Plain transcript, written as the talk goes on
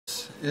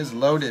is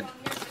loaded.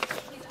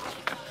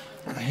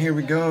 Here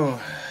we go.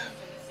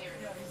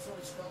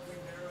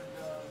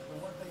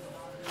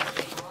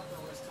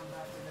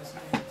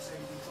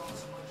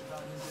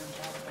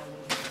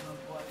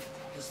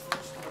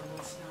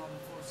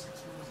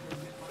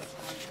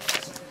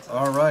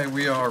 Alright,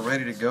 we are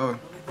ready to go.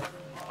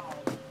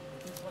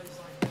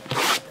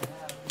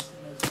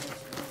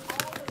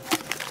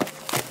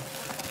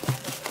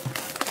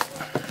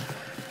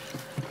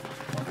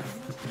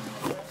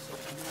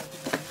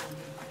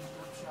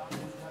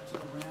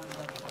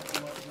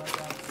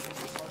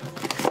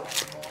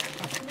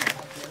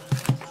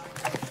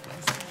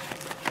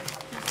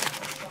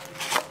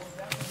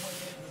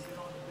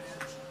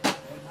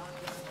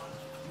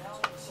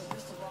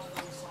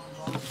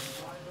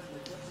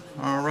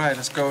 Alright,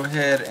 let's go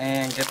ahead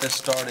and get this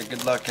started.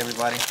 Good luck,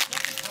 everybody.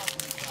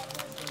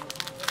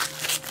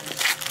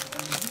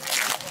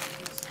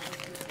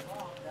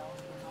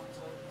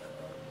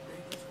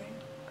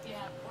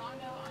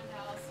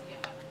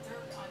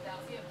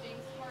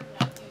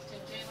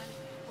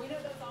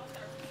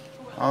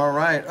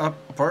 Alright, up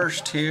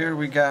first here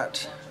we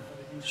got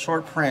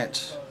short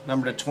print,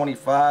 number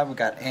 25. We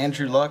got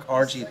Andrew Luck,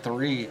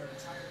 RG3.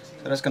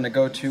 So that's going to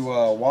go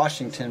to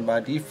Washington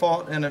by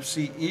default.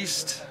 NFC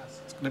East.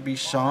 Going to be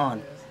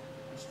Sean,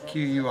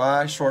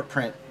 QUI, short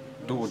print,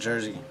 dual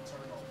jersey.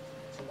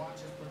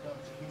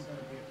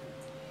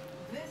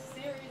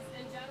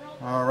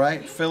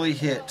 Alright, Philly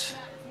hit.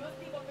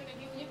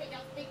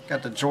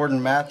 Got the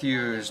Jordan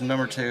Matthews,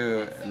 number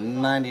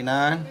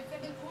 299.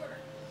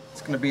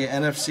 It's going to be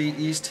an NFC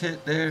East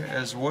hit there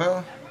as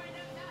well.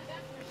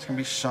 It's going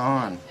to be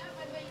Sean,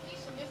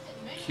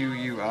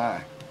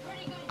 QUI.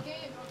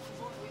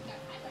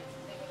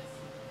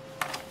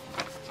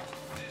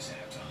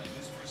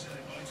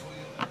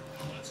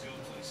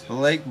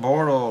 Blake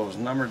Bortles,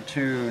 number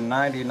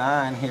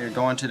 299 here,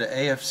 going to the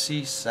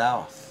AFC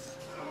South.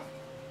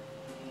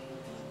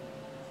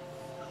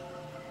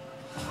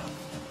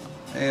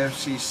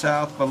 AFC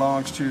South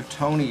belongs to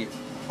Tony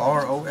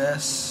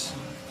ROS.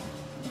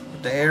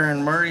 The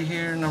Aaron Murray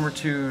here, number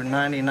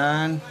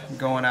 299,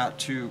 going out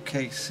to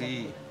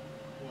KC.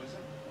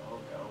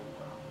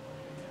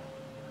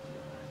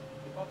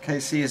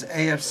 KC is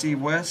AFC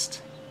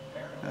West.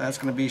 That's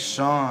going to be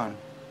Sean,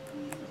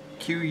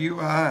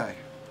 QUI.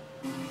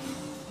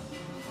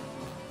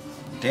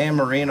 Dan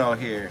Marino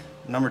here,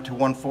 number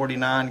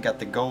 149, got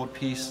the gold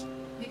piece.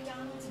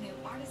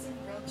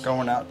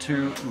 Going out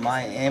to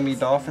Miami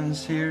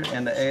Dolphins here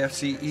in the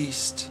AFC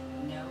East.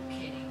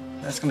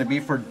 That's going to be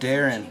for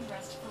Darren.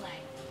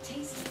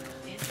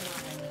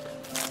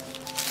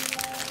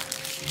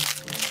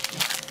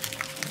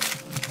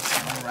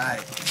 Alright,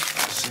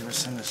 let's see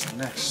what's in this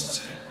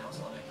next.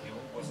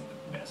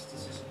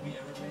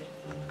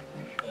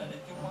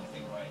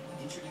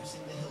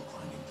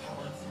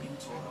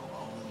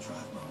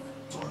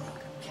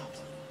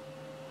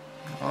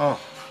 Oh,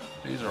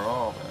 these are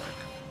all back.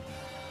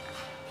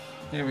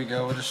 Here we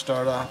go. We'll just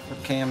start off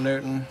with Cam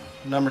Newton,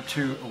 number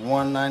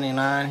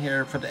 199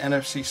 here for the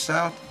NFC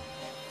South.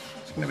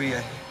 It's going to be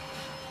a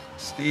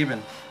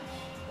Steven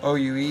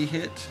OUE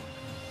hit.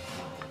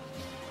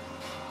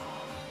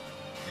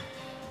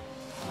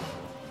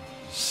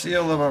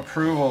 Seal of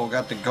approval,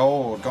 got the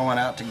gold going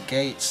out to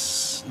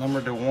Gates,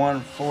 number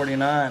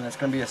 149. It's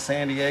going to be a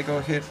San Diego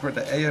hit for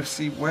the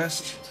AFC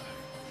West.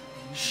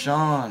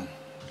 Sean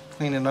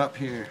cleaning up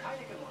here.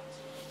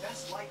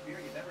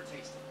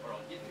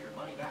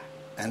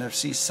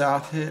 NFC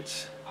South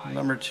hit,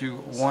 number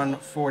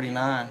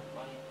 149.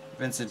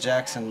 Vincent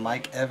Jackson,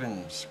 Mike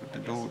Evans with the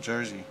dual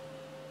jersey.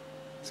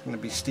 It's going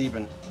to be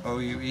Steven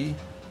OUE.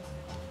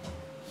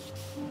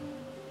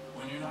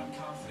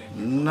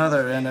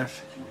 Another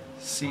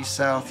NFC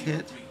South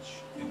hit.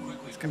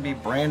 It's going to be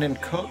Brandon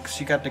Cooks.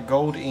 You got the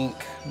gold ink,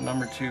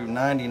 number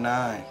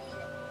 299.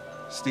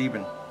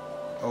 Steven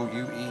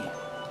OUE.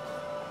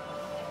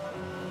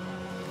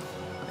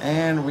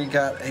 And we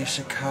got a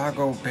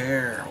Chicago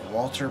Bear,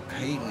 Walter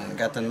Payton.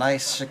 Got the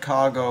nice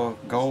Chicago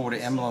gold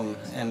emblem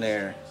in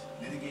there.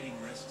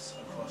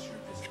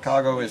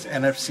 Chicago is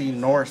NFC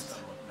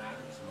North.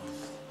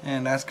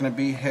 And that's going to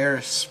be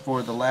Harris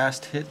for the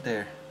last hit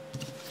there.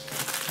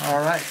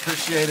 Alright,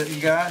 appreciate it,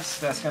 you guys.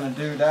 That's going to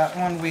do that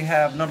one. We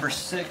have number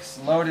 6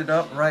 loaded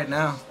up right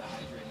now.